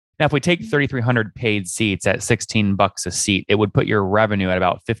Now, if we take 3,300 paid seats at $16 a seat, it would put your revenue at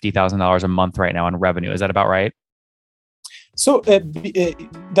about $50,000 a month right now in revenue. Is that about right? So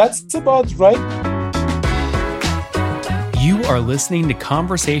that's about right. You are listening to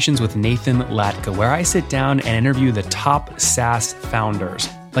Conversations with Nathan Latka, where I sit down and interview the top SaaS founders,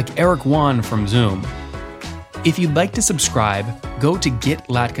 like Eric Yuan from Zoom. If you'd like to subscribe, go to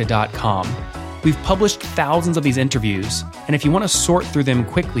getlatka.com. We've published thousands of these interviews, and if you want to sort through them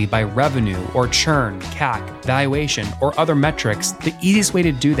quickly by revenue or churn, CAC, valuation, or other metrics, the easiest way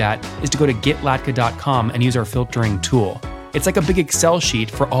to do that is to go to getlatka.com and use our filtering tool. It's like a big Excel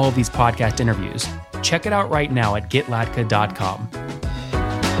sheet for all of these podcast interviews. Check it out right now at getlatka.com.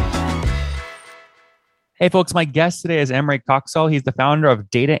 Hey folks, my guest today is Emre Köksal. He's the founder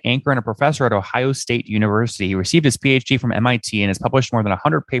of Data Anchor and a professor at Ohio State University. He received his PhD from MIT and has published more than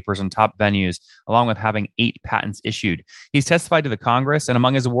 100 papers on top venues, along with having 8 patents issued. He's testified to the Congress, and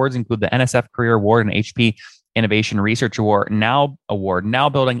among his awards include the NSF Career Award and HP Innovation Research Award, now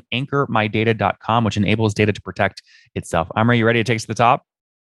building AnchorMyData.com, which enables data to protect itself. Emre, you ready to take us to the top?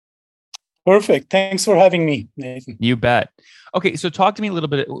 Perfect. Thanks for having me, Nathan. You bet. Okay, so talk to me a little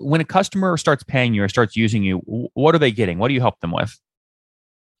bit. When a customer starts paying you or starts using you, what are they getting? What do you help them with?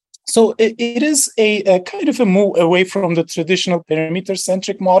 So it is a kind of a move away from the traditional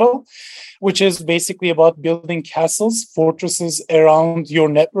perimeter-centric model, which is basically about building castles, fortresses around your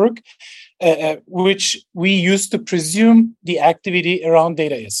network, which we used to presume the activity around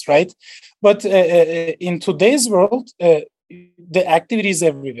data is, right? But in today's world, the activity is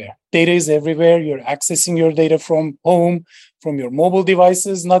everywhere. Data is everywhere. You're accessing your data from home, from your mobile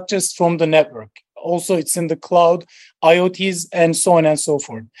devices, not just from the network. Also, it's in the cloud, IoTs, and so on and so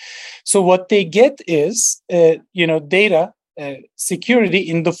forth. So what they get is, data security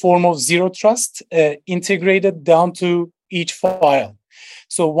in the form of zero trust integrated down to each file.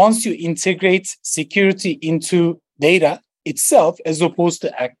 So once you integrate security into data itself, as opposed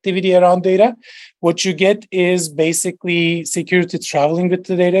to activity around data, what you get is basically security traveling with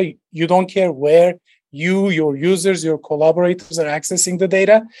the data. You don't care where your users, your collaborators are accessing the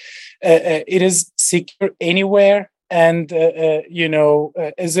data. It is secure anywhere. And,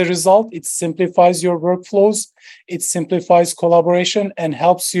 as a result, it simplifies your workflows. It simplifies collaboration and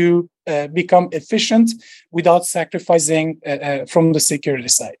helps you become efficient without sacrificing from the security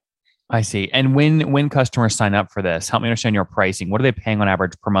side. I see. And when customers sign up for this, help me understand your pricing. What are they paying on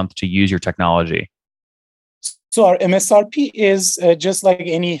average per month to use your technology? So our MSRP is just like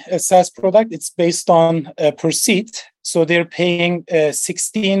any SaaS product. It's based on per seat. So they're paying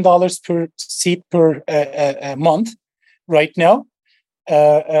 $16 per seat per month right now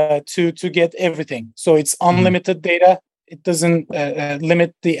to get everything. So it's unlimited data. It doesn't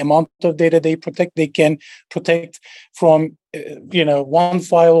limit the amount of data they protect. They can protect from one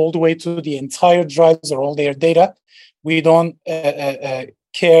file all the way to the entire drives or all their data. We don't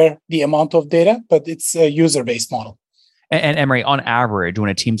care the amount of data, but it's a user-based model. And Emre, on average, when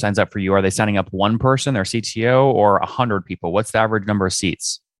a team signs up for you, are they signing up one person, their CTO, or 100 people? What's the average number of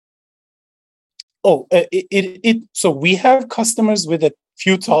seats? So we have customers with a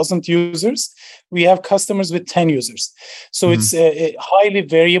few thousand users. We have customers with 10 users. So it's highly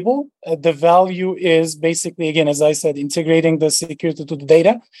variable. The value is basically, again, as I said, integrating the security to the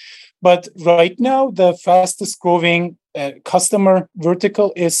data. But right now, the fastest growing customer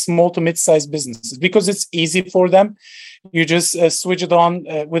vertical is small to mid-sized businesses because it's easy for them. You just switch it on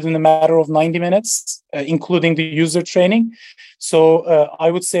within a matter of 90 minutes, including the user training. So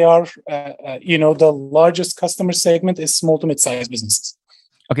I would say our, the largest customer segment is small to mid-sized businesses.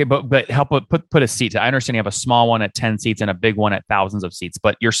 Okay, but help put a seat. I understand you have a small one at 10 seats and a big one at thousands of seats,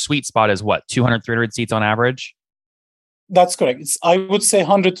 but your sweet spot is what, 200, 300 seats on average? That's correct. I would say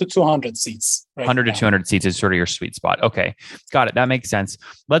 100 to 200 seats. Right 100 now. to 200 seats is sort of your sweet spot. Okay, got it. That makes sense.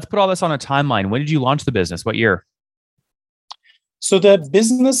 Let's put all this on a timeline. When did you launch the business? What year? So the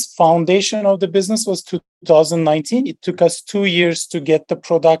business foundation of the business was 2019. It took us 2 years to get the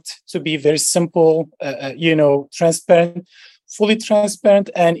product to be very simple, transparent, fully transparent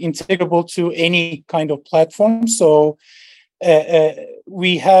and integrable to any kind of platform. So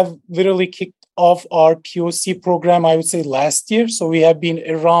we have literally kicked off our POC program, I would say last year. So we have been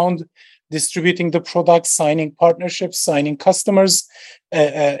around distributing the product, signing partnerships, signing customers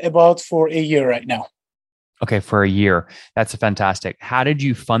about for a year right now. Okay, for a year. That's fantastic. How did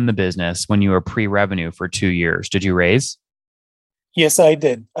you fund the business when you were pre-revenue for 2 years? Did you raise? Yes, I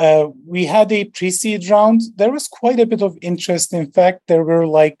did. We had a pre-seed round. There was quite a bit of interest. In fact, there were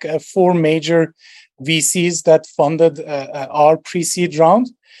like 4 major VCs that funded our pre-seed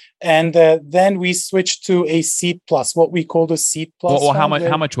round. And then we switched to a seed plus, what we call the seed plus. Well,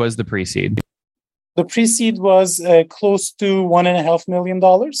 how much was the pre-seed? The pre-seed was close to $1.5 million.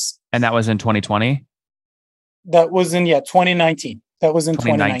 And that was in 2020? That was in 2019. That was in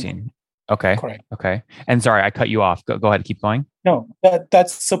 2019. Okay. Correct. Okay. And sorry, I cut you off. Go ahead. Keep going. No, that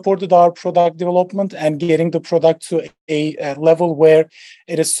supported our product development and getting the product to a level where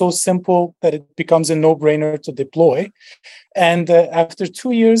it is so simple that it becomes a no-brainer to deploy. And after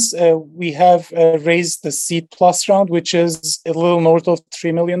 2 years, we have raised the Seed Plus round, which is a little north of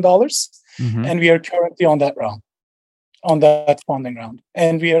 $3 million. Mm-hmm. And we are currently on that round, on that funding round.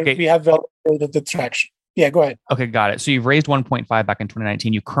 And we have validated the traction. Yeah, go ahead. Okay, got it. So you've raised 1.5 back in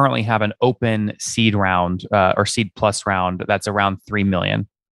 2019. You currently have an open seed round or seed plus round that's around 3 million.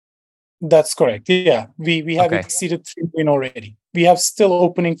 That's correct. Yeah, we have exceeded 3 million already. We have still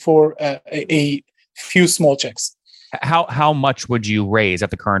opening for a few small checks. How much would you raise at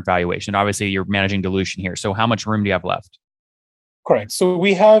the current valuation? Obviously, you're managing dilution here. So how much room do you have left? Correct. So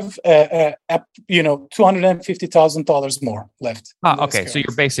we have, $250,000 more left. Okay. So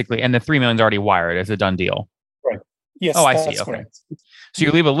you're basically, and the 3 million is already wired. It's a done deal. Right. Yes. Oh, I see. Okay. Correct. So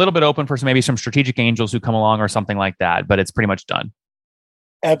you leave a little bit open for maybe some strategic angels who come along or something like that, but it's pretty much done.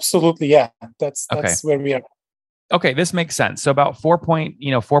 Absolutely. Yeah. That's where we are. Okay, this makes sense. So about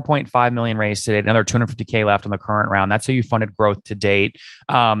 4.5 million raised today, another 250K left on the current round. That's how you funded growth to date.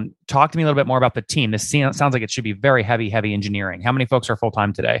 Talk to me a little bit more about the team. This sounds like it should be very heavy engineering. How many folks are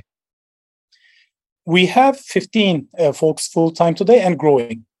full-time today? We have 15 folks full-time today and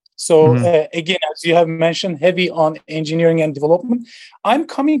growing. So again, as you have mentioned, heavy on engineering and development. I'm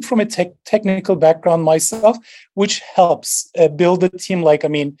coming from a technical background myself, which helps build a team.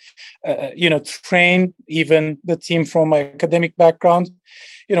 Train even the team from my academic background.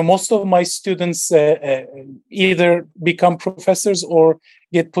 Most of my students either become professors or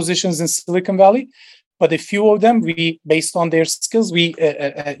get positions in Silicon Valley. But a few of them, based on their skills,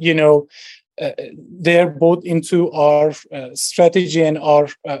 they're both into our strategy and our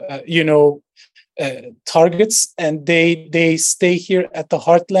targets, and they stay here at the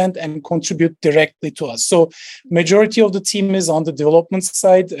Heartland and contribute directly to us. So majority of the team is on the development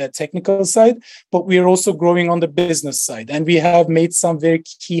side, technical side, but we are also growing on the business side, and we have made some very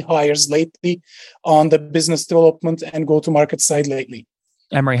key hires lately on the business development and go-to-market side lately.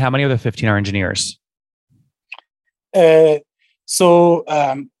 Emery, how many of the 15 are engineers? So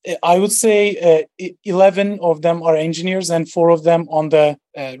I would say 11 of them are engineers and 4 of them on the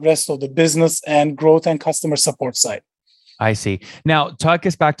rest of the business and growth and customer support side. I see. Now, talk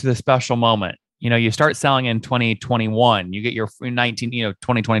us back to the special moment. You start selling in 2021. You get your 2020,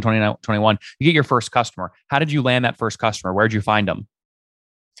 2021. You get your first customer. How did you land that first customer? Where did you find them?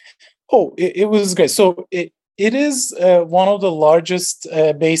 Oh, it was great. So it is one of the largest,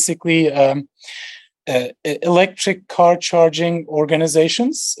 electric car charging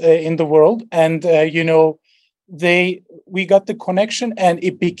organizations in the world, and we got the connection, and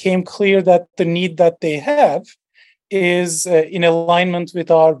it became clear that the need that they have is in alignment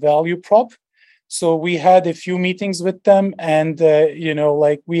with our value prop. So we had a few meetings with them, and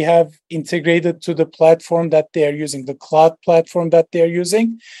we have integrated to the platform that they are using, the cloud platform that they are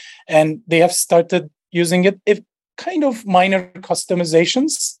using, and they have started using it. If kind of minor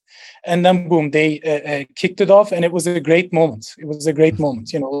customizations. And then, boom, they kicked it off, and it was a great moment.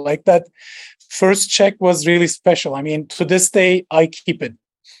 That first check was really special. I mean, to this day, I keep it.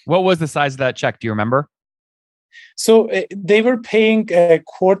 What was the size of that check? Do you remember? So they were paying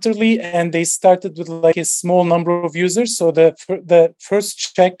quarterly, and they started with a small number of users. So the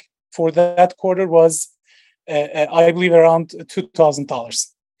first check for that quarter was, I believe, around $2,000.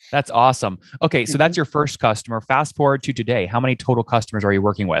 That's awesome. Okay, so that's your first customer. Fast forward to today. How many total customers are you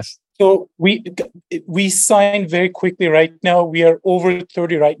working with? So we signed very quickly right now. We are over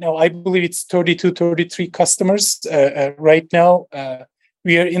 30 right now. I believe it's 32, 33 customers right now.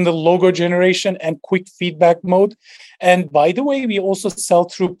 We are in the logo generation and quick feedback mode. And by the way, we also sell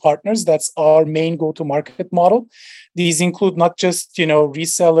through partners. That's our main go-to-market model. These include not just,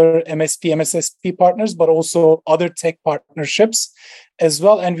 reseller, MSP, MSSP partners, but also other tech partnerships as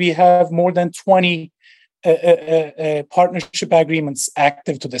well. And we have more than 20 partnership agreements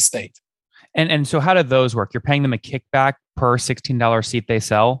active to this date. And so how do those work? You're paying them a kickback per $16 seat they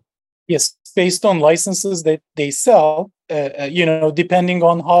sell? Yes, based on licenses that they sell, depending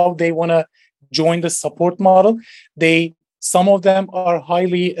on how they want to join the support model, some of them are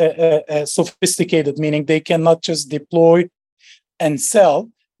highly sophisticated, meaning they can not just deploy and sell,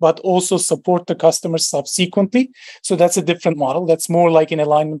 but also support the customers subsequently. So that's a different model. That's more like in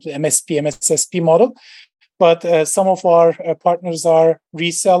alignment with MSP, MSSP model. but some of our partners are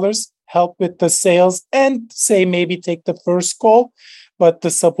resellers, help with the sales, and say maybe take the first call, but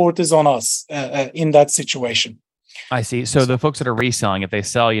the support is on us in that situation. I see. So the folks that are reselling, if they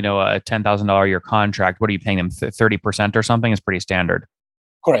sell, a $10,000 a year contract, what are you paying them? 30% or something is pretty standard.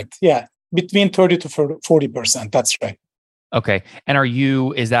 Correct. Yeah. Between 30 to 40%. That's right. Okay. And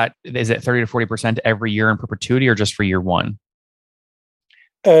is it 30 to 40% every year in perpetuity or just for year one?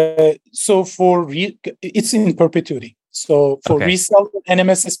 So it's in perpetuity. So for resale and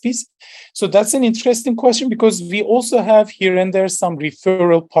MSSPs. So that's an interesting question because we also have here and there some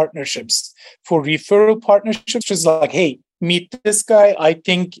referral partnerships. For referral partnerships, it's like, hey, meet this guy. I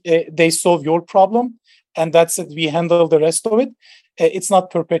think they solve your problem. And that's it. We handle the rest of it. It's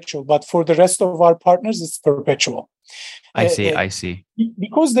not perpetual, but for the rest of our partners, it's perpetual. I see.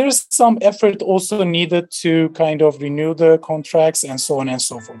 Because there's some effort also needed to kind of renew the contracts and so on and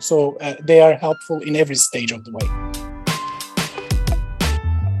so forth. So they are helpful in every stage of the way.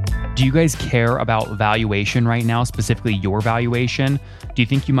 Do you guys care about valuation right now, specifically your valuation? Do you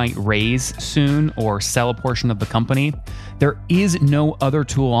think you might raise soon or sell a portion of the company? There is no other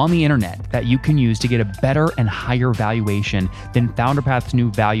tool on the internet that you can use to get a better and higher valuation than FounderPath's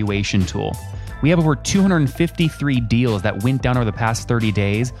new valuation tool. We have over 253 deals that went down over the past 30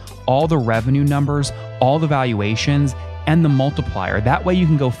 days, all the revenue numbers, all the valuations, and the multiplier. That way you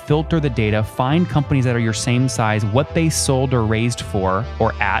can go filter the data, find companies that are your same size, what they sold or raised for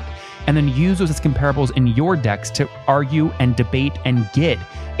or at, and then use those as comparables in your decks to argue and debate and get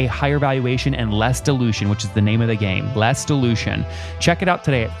a higher valuation and less dilution, which is the name of the game, less dilution. Check it out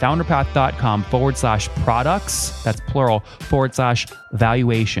today at founderpath.com/products, that's plural,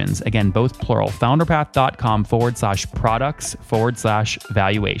 /valuations. Again, both plural,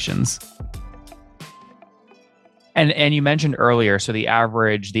 founderpath.com/products/valuations. And you mentioned earlier, so the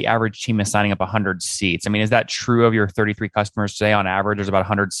average team is signing up 100 seats. I mean, is that true of your 33 customers today? On average, there's about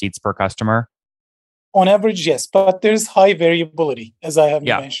 100 seats per customer? On average, yes, but there's high variability, as I have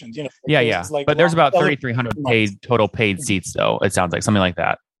mentioned. Like but there's about 3,300 total paid seats, though. It sounds like something like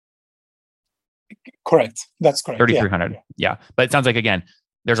that. Correct. That's correct. 3,300. Yeah. But it sounds like, again,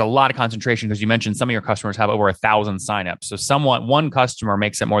 there's a lot of concentration because you mentioned some of your customers have over 1,000 signups. So one customer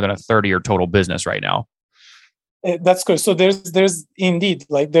makes it more than a third of your total business right now. That's good. So there's indeed,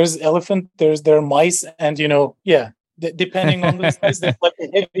 like there's elephant, there are mice, and depending on the size, there's like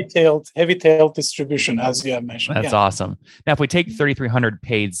a heavy-tailed distribution, as you have mentioned. That's awesome. Now, if we take 3,300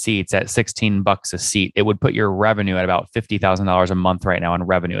 paid seats at $16 a seat, it would put your revenue at about $50,000 a month right now in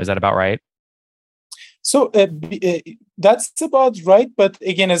revenue. Is that about right? So that's about right. But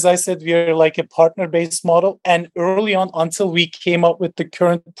again, as I said, we are like a partner-based model. And early on, until we came up with the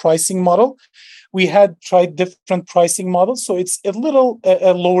current pricing model, we had tried different pricing models. So it's a little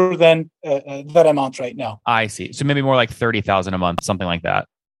lower than that amount right now. I see. So maybe more like 30,000 a month, something like that.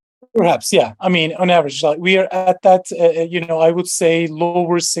 Perhaps, yeah. I mean, on average, like we are at that, I would say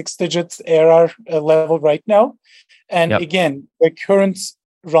lower 6-digit ARR level right now. And again, the current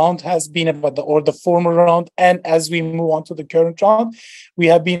round has been about the former round. And as we move on to the current round, we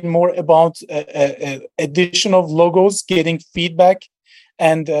have been more about addition of logos, getting feedback,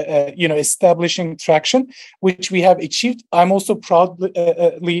 and establishing traction, which we have achieved. I'm also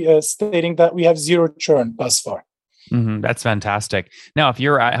proudly stating that we have zero churn thus far. Mm-hmm. That's fantastic. Now, if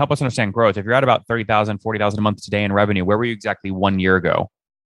you're help us understand growth. If you're at about 30,000, 40,000 a month today in revenue, where were you exactly 1 year ago?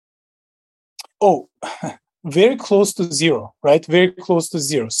 Oh, very close to zero, right? Very close to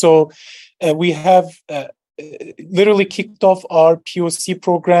zero. So we have literally kicked off our POC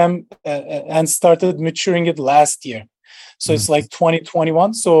program and started maturing it last year. So it's like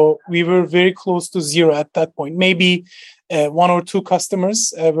 2021. So we were very close to zero at that point. Maybe 1 or 2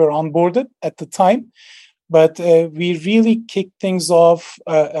 customers were onboarded at the time. But we really kicked things off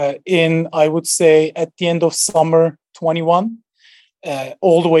in, I would say, at the end of summer 21,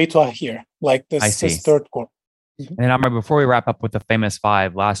 all the way to here, like this third quarter. And I'm before we wrap up with the famous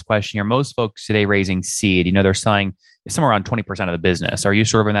 5, last question here. Most folks today raising seed, they're selling somewhere around 20% of the business. Are you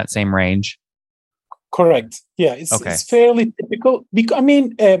sort of in that same range? Correct. Yeah, it's fairly typical.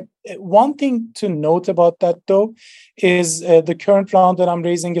 One thing to note about that, though, is the current round that I'm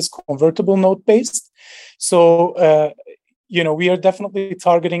raising is convertible note based. So, we are definitely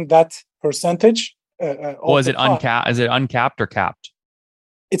targeting that percentage. Is it uncapped? Is it uncapped or capped?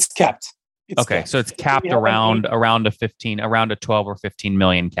 It's capped. Capped. So it's capped around a 12 or 15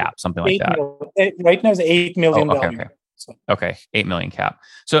 million cap, something like that. Right now, it's 8 million. Okay. Okay, 8 million cap.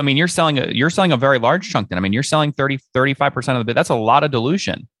 So I mean, you're selling a very large chunk. Then I mean, you're selling 35% of the bit. That's a lot of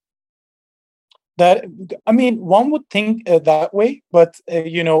dilution. That, I mean, one would think that way, but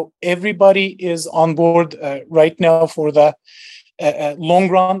everybody is on board right now for the long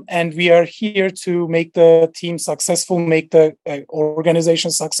run, and we are here to make the team successful, make the organization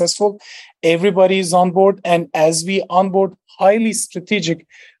successful. Everybody is on board, and as we onboard highly strategic,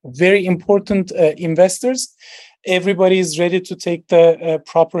 very important investors, everybody is ready to take the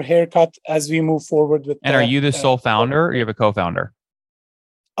proper haircut as we move forward with. And are you the sole founder, or you have a co-founder?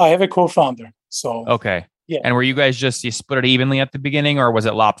 I have a co-founder. So okay, yeah. And were you guys you split it evenly at the beginning, or was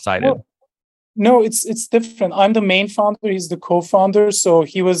it lopsided? Well, no, it's different. I'm the main founder. He's the co-founder. So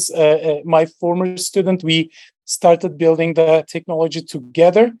he was my former student. We started building the technology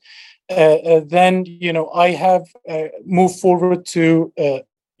together. Then, I have moved forward to,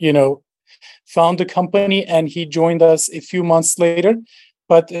 found the company, and he joined us a few months later.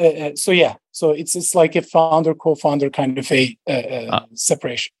 But so it's like a founder, co-founder kind of a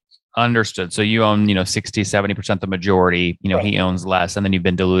separation. Understood. So you own, 60, 70% the majority, right. He owns less, and then you've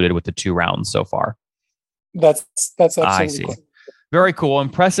been diluted with the 2 rounds so far. That's absolutely I see. Cool. Very cool.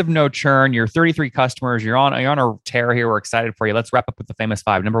 Impressive no churn. You're 33 customers. You're on a tear here. We're excited for you. Let's wrap up with the famous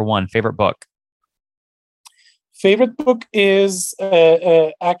 5. Number 1, favorite book. Favorite book is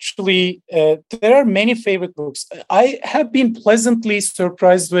actually, there are many favorite books. I have been pleasantly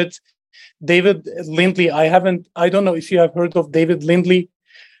surprised with David Lindley. I don't know if you have heard of David Lindley.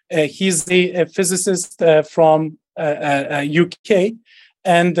 He's a physicist from UK,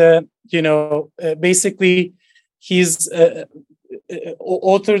 and basically he's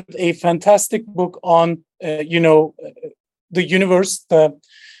authored a fantastic book on the universe. The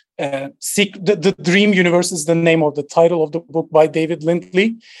Dream Universe is the name of the title of the book by David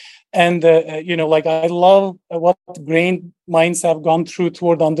Lindley. And, I love what brain minds have gone through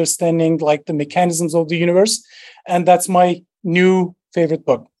toward understanding like the mechanisms of the universe. And that's my new favorite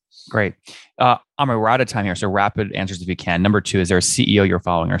book. Great. Amr, we're out of time here, so rapid answers if you can. Number 2, is there a CEO you're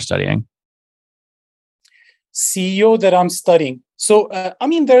following or studying? CEO that I'm studying. So,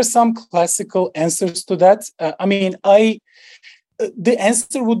 there are some classical answers to that. The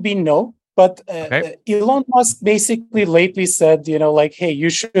answer would be no. But okay. Elon Musk basically lately said, hey, you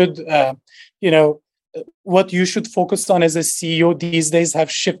should, what you should focus on as a CEO these days have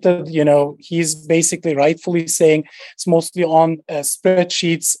shifted. He's basically rightfully saying it's mostly on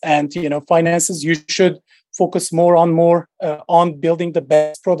spreadsheets and, finances. You should focus more on building the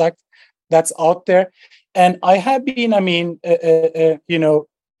best product that's out there. And I have been,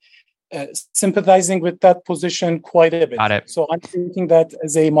 sympathizing with that position quite a bit. Got it. So I'm taking that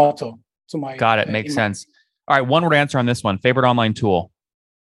as a motto. Got it. Makes sense. All right. One word answer on this one. Favorite online tool?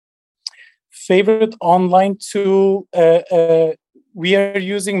 Favorite online tool? We are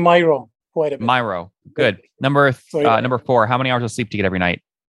using Miro quite a bit. Miro. Good. Number 4. How many hours of sleep do you get every night?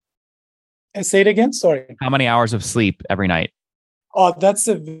 And say it again. Sorry. How many hours of sleep every night? Oh, that's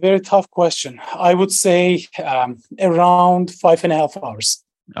a very tough question. I would say around 5.5 hours.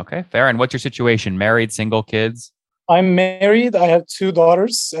 Okay. Fair. And what's your situation? Married, single, kids? I'm married. I have 2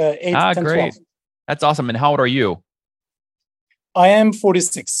 daughters, 8 and great. 12. That's awesome. And how old are you? I am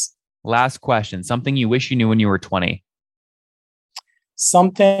 46. Last question. Something you wish you knew when you were 20?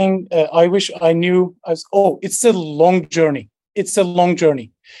 Something I wish I knew. It's a long journey.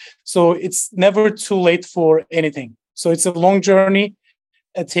 So it's never too late for anything. So it's a long journey.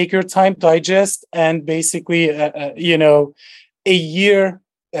 Take your time, digest, and basically, a year.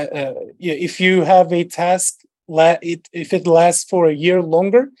 If you have a task, if it lasts for a year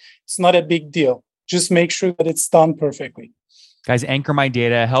longer, it's not a big deal. Just make sure that it's done perfectly. Guys, Anchor My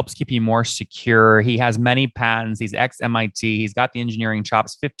Data helps keep you more secure. He has many patents. He's ex-MIT. He's got the engineering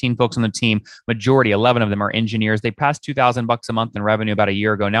chops, 15 folks on the team. Majority, 11 of them are engineers. They passed $2,000 a month in revenue about a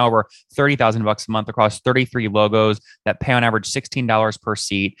year ago. Now over $30,000 a month across 33 logos that pay on average $16 per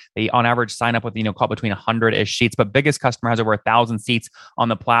seat. They on average sign up with, call between 100-ish seats, but biggest customer has over 1,000 seats on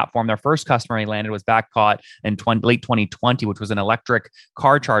the platform. Their first customer he landed was Backcaught in late 2020, which was an electric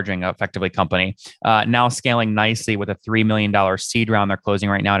car charging effectively company. Now scaling nicely with a $3 million seed round. They're closing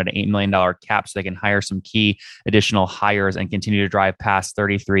right now at an $8 million cap so they can hire some key additional hires and continue to drive past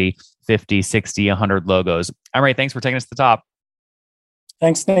 33, 50, 60, 100 logos. All right. Thanks for taking us to the top.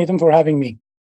 Thanks, Nathan, for having me.